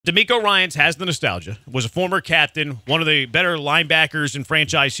Demeco Ryans has the nostalgia, was a former captain, one of the better linebackers in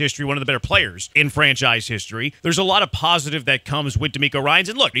franchise history, one of the better players in franchise history. There's a lot of positive that comes with Demeco Ryans.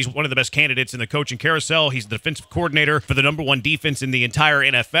 And look, he's one of the best candidates in the coaching carousel. He's the defensive coordinator for the #1 defense in the entire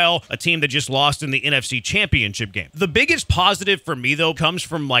NFL, a team that just lost in the NFC Championship game. The biggest positive for me, though, comes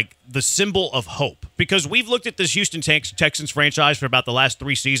from the symbol of hope. Because we've looked at this Houston Texans franchise for about the last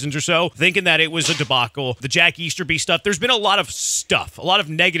 3 seasons or so, thinking that it was a debacle, the Jack Easterby stuff. There's been a lot of stuff, a lot of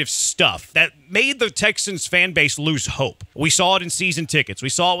negative stuff that made the Texans fan base lose hope. We saw it in season tickets. We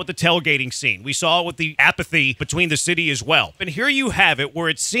saw it with the tailgating scene. We saw it with the apathy between the city as well. And here you have it where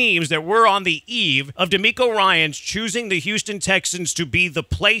it seems that we're on the eve of Demeco Ryans choosing the Houston Texans to be the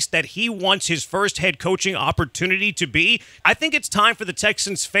place that he wants his first head coaching opportunity to be. I think it's time for the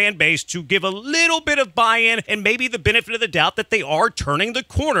Texans fan base to give a little bit of buy-in and maybe the benefit of the doubt that they are turning the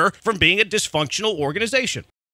corner from being a dysfunctional organization.